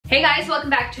Hey guys, welcome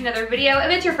back to another video.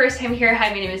 If it's your first time here, hi,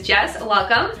 my name is Jess,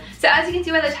 welcome. So as you can see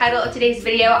by the title of today's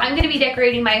video, I'm gonna be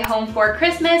decorating my home for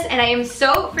Christmas and I am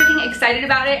so freaking excited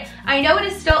about it. I know it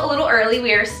is still a little early,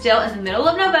 we are still in the middle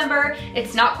of November.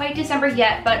 It's not quite December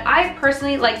yet, but I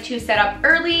personally like to set up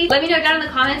early. Let me know down in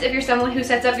the comments if you're someone who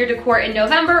sets up your decor in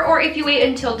November or if you wait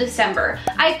until December.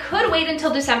 I could wait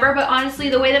until December, but honestly,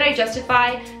 the way that I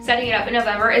justify setting it up in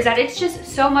November is that it's just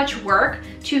so much work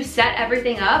to set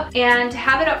everything up, and to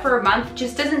have it up for a month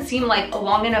just doesn't seem like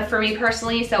long enough for me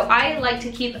personally. So I like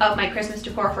to keep up my Christmas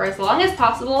decor for as long as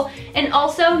possible. And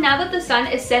also, now that the sun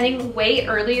is setting way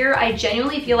earlier, I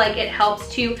genuinely feel like it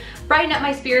helps to brighten up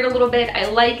my spirit a little bit. I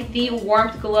like the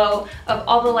warmth glow of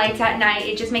all the lights at night.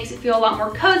 It just makes it feel a lot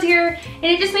more cozier and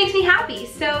it just makes me happy.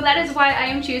 So that is why I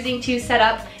am choosing to set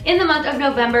up in the month of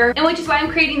November, and which is why I'm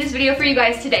creating this video for you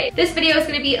guys today. This video is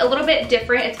gonna be a little bit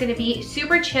different. It's gonna be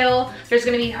super chill. There's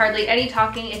gonna be hardly any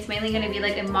talking. It's mainly gonna be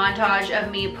like a montage of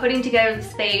me putting together the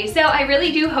space. So I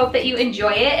really do hope that you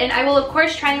enjoy it, and I will of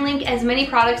course try and link as many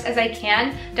products as I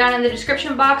can down in the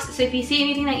description box. So if you see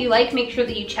anything that you like, make sure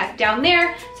that you check down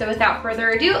there. So without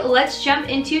further ado, let's jump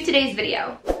into today's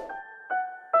video.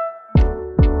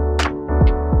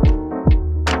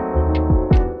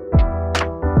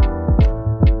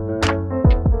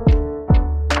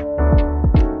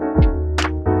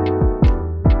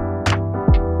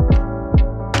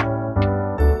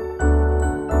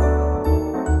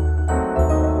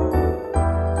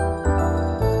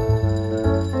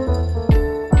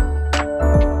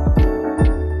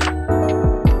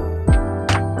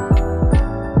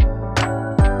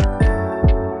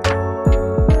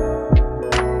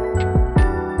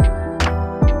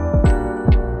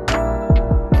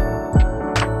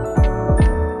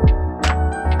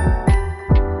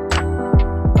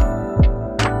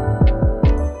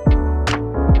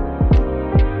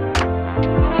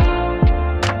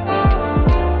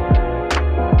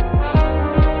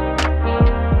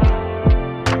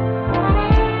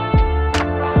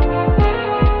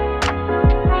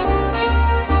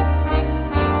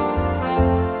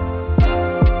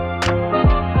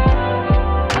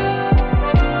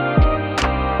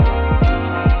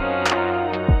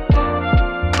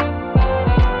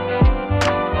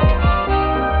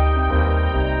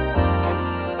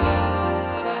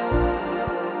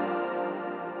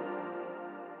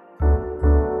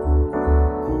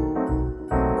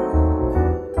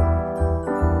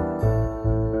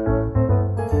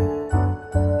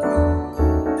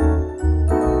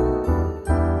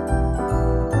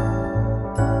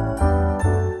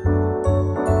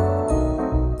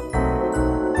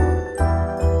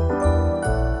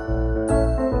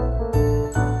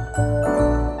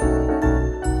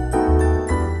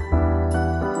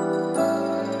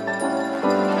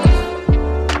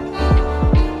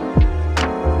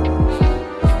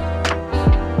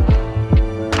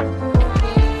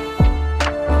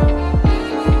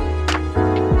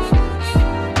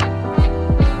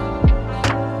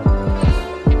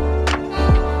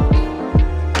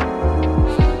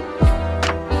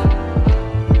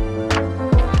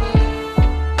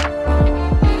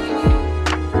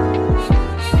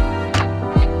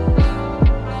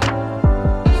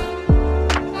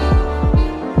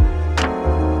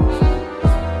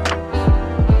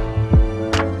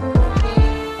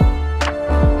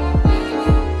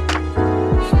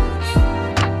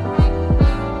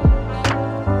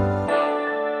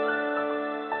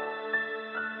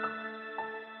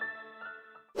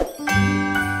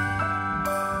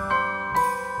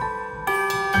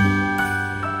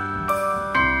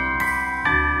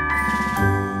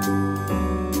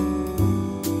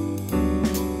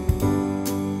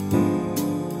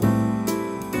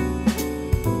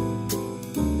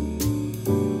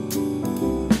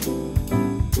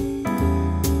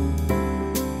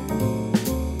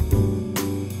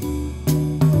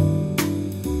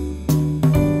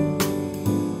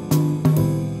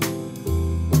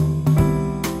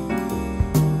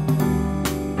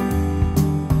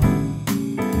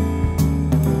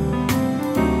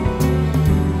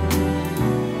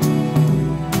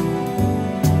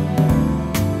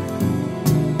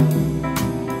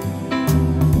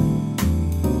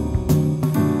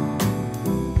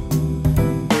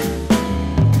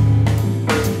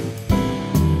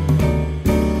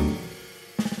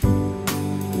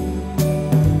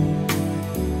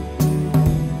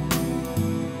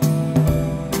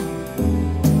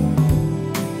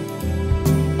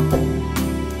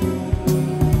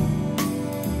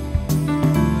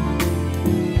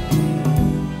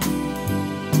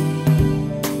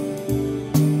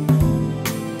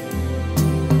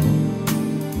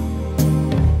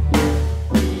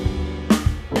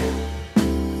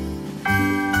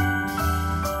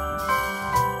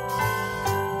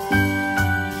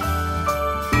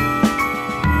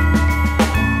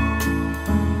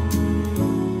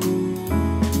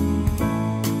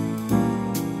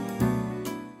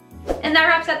 And that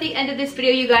wraps up the end of this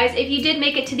video, you guys. If you did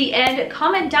make it to the end,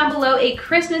 comment down below a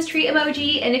Christmas tree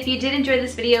emoji. And if you did enjoy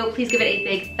this video, please give it a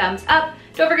big thumbs up.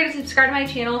 Don't forget to subscribe to my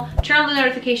channel, turn on the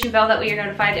notification bell, that way you're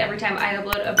notified every time I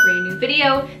upload a brand new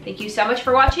video. Thank you so much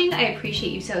for watching. I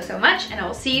appreciate you so much, and I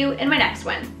will see you in my next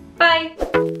one.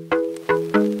 Bye!